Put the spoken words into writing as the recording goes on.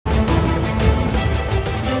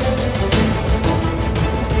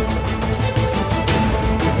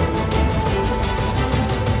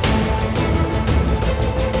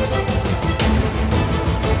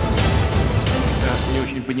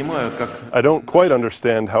I don't quite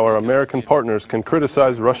understand how our American partners can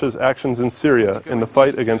criticize Russia's actions in Syria in the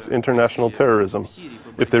fight against international terrorism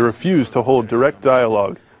if they refuse to hold direct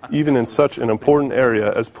dialogue, even in such an important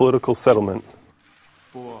area as political settlement.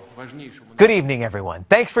 Good evening, everyone.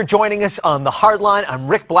 Thanks for joining us on The Hardline. I'm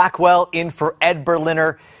Rick Blackwell, in for Ed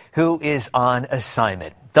Berliner, who is on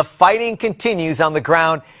assignment. The fighting continues on the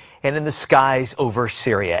ground and in the skies over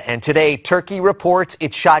Syria. And today, Turkey reports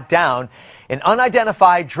it shot down an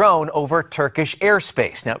unidentified drone over Turkish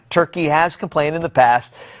airspace. Now, Turkey has complained in the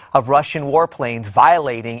past of Russian warplanes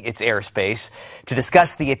violating its airspace. To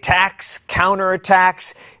discuss the attacks,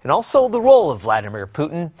 counterattacks, and also the role of Vladimir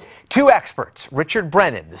Putin, two experts, Richard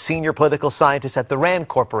Brennan, the senior political scientist at the RAND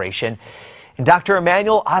Corporation, and Dr.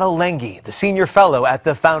 Emanuele Ottolenghi, the senior fellow at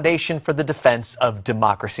the Foundation for the Defense of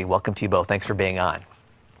Democracy. Welcome to you both. Thanks for being on.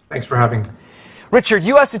 Thanks for having me. Richard,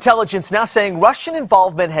 U.S. intelligence now saying Russian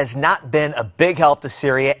involvement has not been a big help to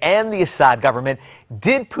Syria and the Assad government.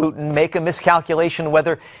 Did Putin make a miscalculation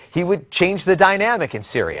whether he would change the dynamic in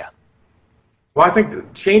Syria? Well, I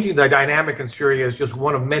think changing the dynamic in Syria is just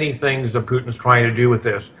one of many things that Putin's trying to do with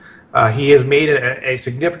this. He has made a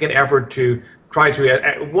significant effort to try to,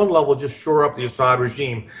 at one level, just shore up the Assad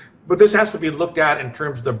regime. But this has to be looked at in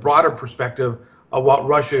terms of the broader perspective of what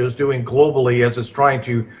Russia is doing globally as it's trying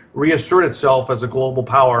to reassert itself as a global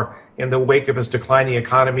power in the wake of its declining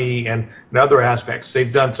economy and other aspects.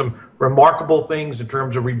 They've done some remarkable things in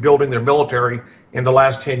terms of rebuilding their military in the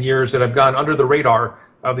last 10 years that have gone under the radar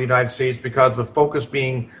of the United States because of focus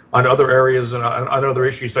being on other areas and on other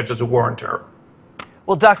issues such as the war on terror.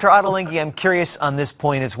 Well, Dr. Ottolenghi, I'm curious on this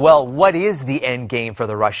point as well. What is the end game for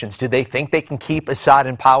the Russians? Do they think they can keep Assad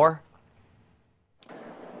in power?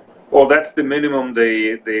 Well, that's the minimum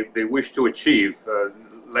they wish to achieve.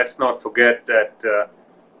 Let's not forget that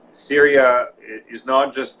Syria is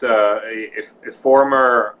not just a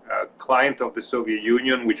former client of the Soviet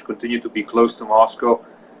Union, which continued to be close to Moscow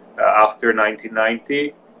after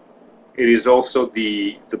 1990. It is also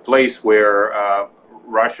the place where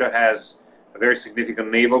Russia has a very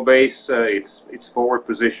significant naval base, its forward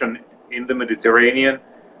position in the Mediterranean.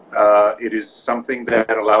 It is something that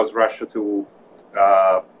allows Russia to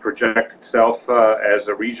project itself as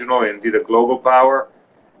a regional and indeed a global power.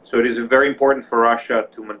 So it is very important for Russia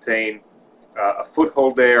to maintain a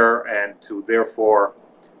foothold there and to therefore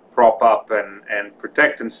prop up and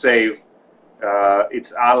protect and save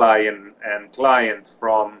its ally and client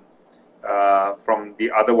from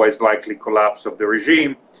the otherwise likely collapse of the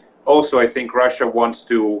regime. Also, I think Russia wants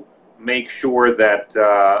to make sure that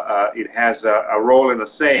it has a role and a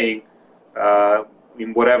saying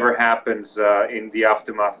in whatever happens in the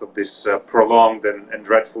aftermath of this prolonged and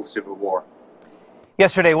dreadful civil war.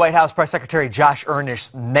 Yesterday, White House Press Secretary Josh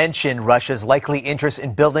Earnest mentioned Russia's likely interest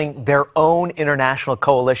in building their own international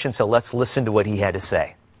coalition. So let's listen to what he had to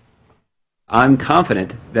say. I'm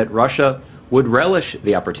confident that Russia would relish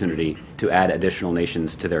the opportunity to add additional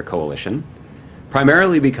nations to their coalition,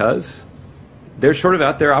 primarily because they're sort of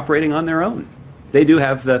out there operating on their own. They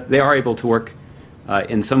are able to work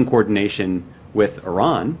in some coordination with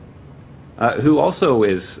Iran, who also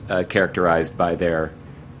is characterized by their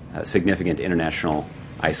significant international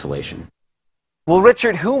isolation. Well,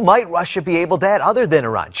 Richard, who might Russia be able to add other than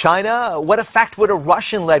Iran? China? What effect would a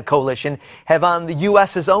Russian-led coalition have on the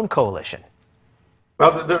U.S.'s own coalition?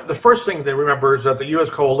 Well, the first thing to remember is that the U.S.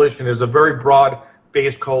 coalition is a very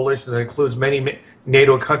broad-based coalition that includes many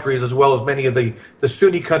NATO countries as well as many of the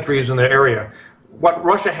Sunni countries in the area. What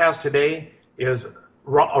Russia has today is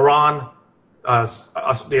Iran,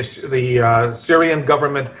 the Syrian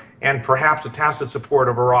government, and perhaps a tacit support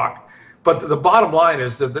of Iraq. But the bottom line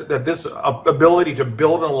is that this ability to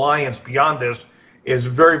build an alliance beyond this is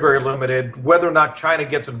very, very limited. Whether or not China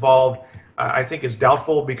gets involved, I think is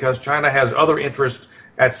doubtful because China has other interests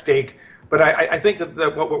at stake. But I think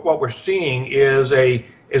that what we're seeing is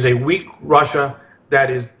a weak Russia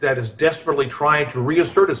that is desperately trying to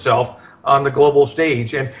reassert itself on the global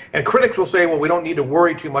stage. And critics will say, well, we don't need to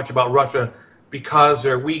worry too much about Russia because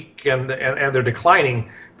they're weak and they're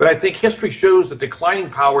declining. But I think history shows that declining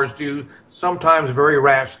powers do sometimes very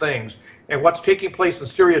rash things. And what's taking place in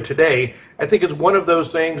Syria today, I think, is one of those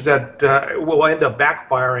things that will end up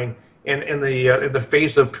backfiring in the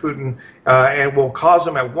face of Putin and will cause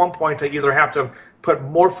him at one point to either have to put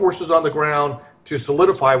more forces on the ground to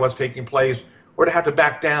solidify what's taking place or to have to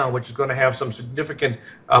back down, which is going to have some significant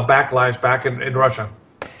backlash back in Russia.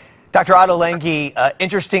 Dr. Ottolenghi,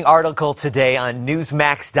 interesting article today on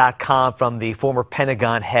Newsmax.com from the former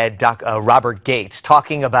Pentagon head, Robert Gates,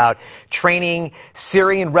 talking about training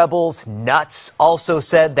Syrian rebels nuts. Also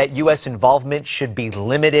said that U.S. involvement should be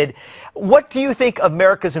limited. What do you think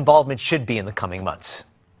America's involvement should be in the coming months?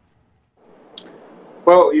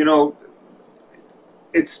 Well,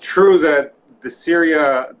 it's true that the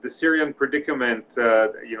Syrian predicament,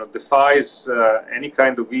 defies any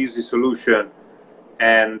kind of easy solution,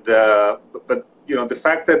 and but the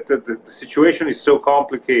fact that the situation is so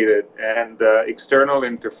complicated and external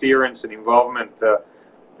interference and involvement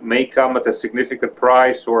may come at a significant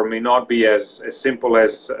price or may not be as simple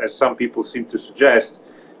as some people seem to suggest,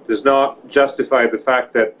 does not justify the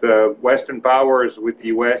fact that Western powers, with the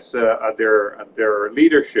U.S. At their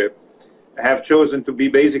leadership, have chosen to be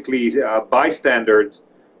basically bystander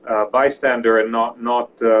and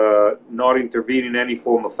not intervene in any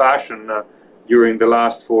form of fashion during the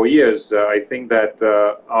last 4 years. I think that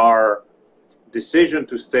our decision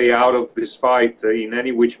to stay out of this fight in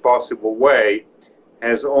any which possible way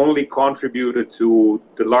has only contributed to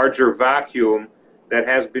the larger vacuum that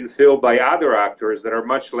has been filled by other actors that are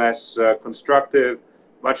much less constructive,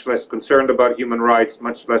 much less concerned about human rights,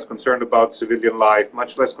 much less concerned about civilian life,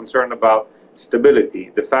 much less concerned about stability.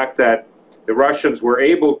 The fact that the Russians were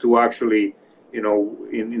able to actually,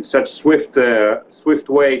 in such swift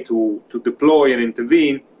way to deploy and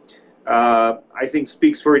intervene, I think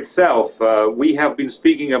speaks for itself. We have been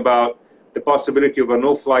speaking about the possibility of a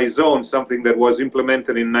no-fly zone, something that was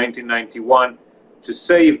implemented in 1991 to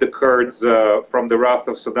save the Kurds from the wrath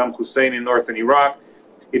of Saddam Hussein in northern Iraq.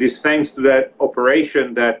 It is thanks to that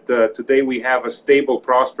operation that today we have a stable,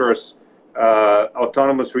 prosperous,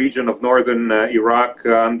 autonomous region of northern Iraq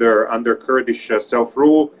under Kurdish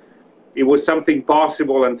self-rule. It was something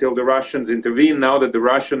possible until the Russians intervened. Now that the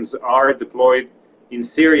Russians are deployed in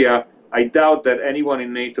Syria, I doubt that anyone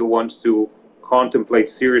in NATO wants to contemplate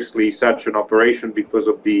seriously such an operation because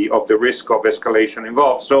of the risk of escalation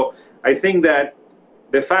involved. So I think that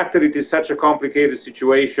the fact that it is such a complicated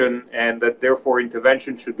situation and that therefore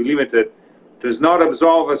intervention should be limited does not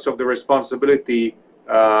absolve us of the responsibility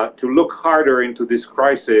to look harder into this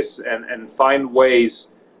crisis and find ways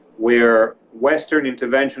where Western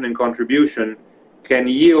intervention and contribution can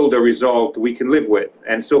yield a result we can live with.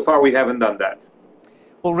 And so far we haven't done that.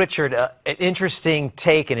 Well, Richard, an interesting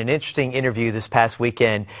take and an interesting interview this past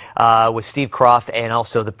weekend with Steve Croft and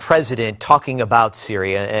also the president talking about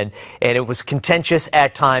Syria, and it was contentious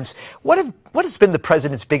at times. What has been the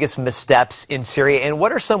president's biggest missteps in Syria, and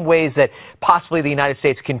what are some ways that possibly the United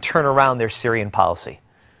States can turn around their Syrian policy?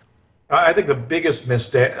 I think the biggest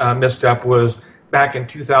misstep was back in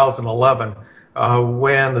 2011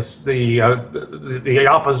 when the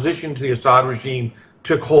opposition to the Assad regime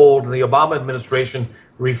took hold and the Obama administration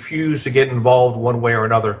refused to get involved one way or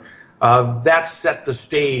another. That set the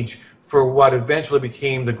stage for what eventually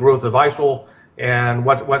became the growth of ISIL and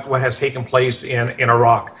what has taken place in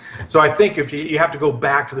Iraq. So I think if you have to go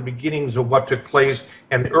back to the beginnings of what took place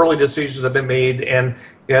and the early decisions that have been made, and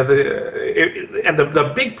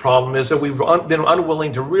the big problem is that we've been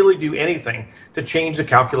unwilling to really do anything to change the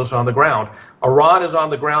calculus on the ground. Iran is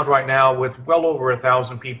on the ground right now with well over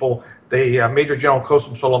 1,000 people. The Major General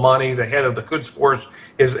Qasem Soleimani, the head of the Quds Force,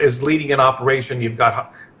 is leading an operation. You've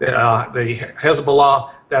got the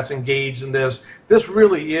Hezbollah that's engaged in this. This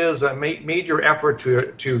really is a major effort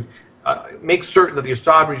to make certain that the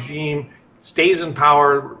Assad regime stays in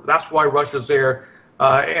power. That's why Russia's there,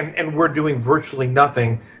 and we're doing virtually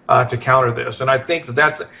nothing to counter this. And I think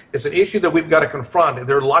it's an issue that we've got to confront.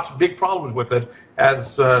 There are lots of big problems with it.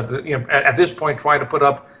 As at this point, trying to put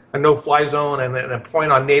up a no-fly zone, and the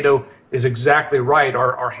point on NATO is exactly right.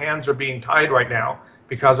 Our hands are being tied right now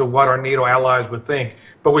because of what our NATO allies would think.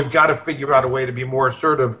 But we've got to figure out a way to be more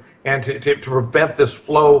assertive and to prevent this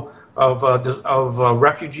flow of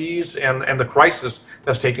refugees and the crisis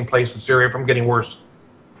that's taking place in Syria from getting worse.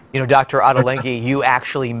 Dr. Ottolenghi, you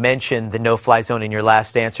actually mentioned the no-fly zone in your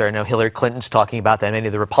last answer. I know Hillary Clinton's talking about that. Many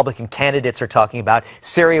of the Republican candidates are talking about.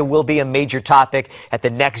 Syria will be a major topic at the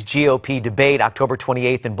next GOP debate, October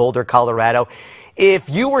 28th in Boulder, Colorado. If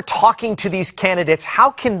you were talking to these candidates,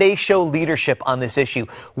 how can they show leadership on this issue?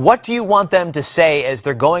 What do you want them to say as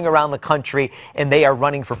they're going around the country and they are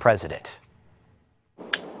running for president?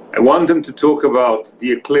 I want them to talk about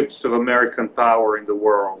the eclipse of American power in the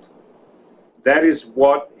world. That is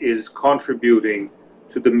what is contributing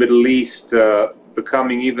to the Middle East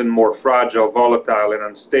becoming even more fragile, volatile, and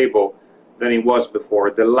unstable than it was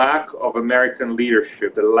before. The lack of American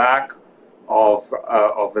leadership, the lack of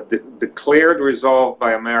a declared resolve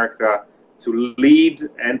by America to lead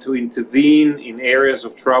and to intervene in areas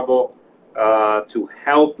of trouble, to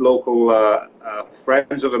help local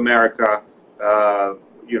friends of America,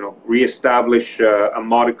 reestablish a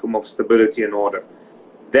modicum of stability and order.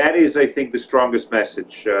 That is, I think, the strongest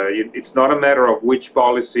message. It's not a matter of which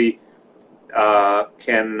policy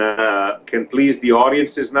can please the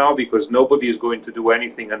audiences now, because nobody is going to do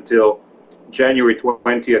anything until January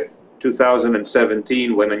 20th,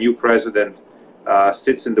 2017, when a new president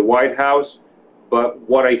sits in the White House. But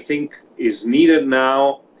what I think is needed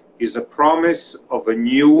now is a promise of a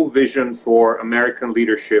new vision for American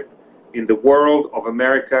leadership in the world, of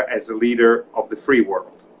America as a leader of the free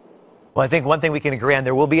world. Well, I think one thing we can agree on,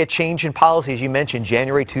 there will be a change in policy, as you mentioned,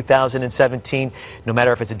 January 2017. No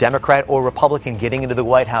matter if it's a Democrat or Republican getting into the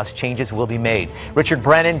White House, changes will be made. Richard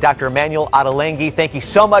Brennan, Dr. Emanuele Ottolenghi, thank you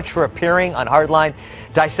so much for appearing on Hardline,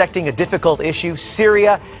 dissecting a difficult issue,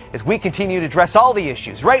 Syria, as we continue to address all the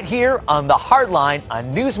issues right here on the Hardline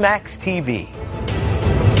on Newsmax TV.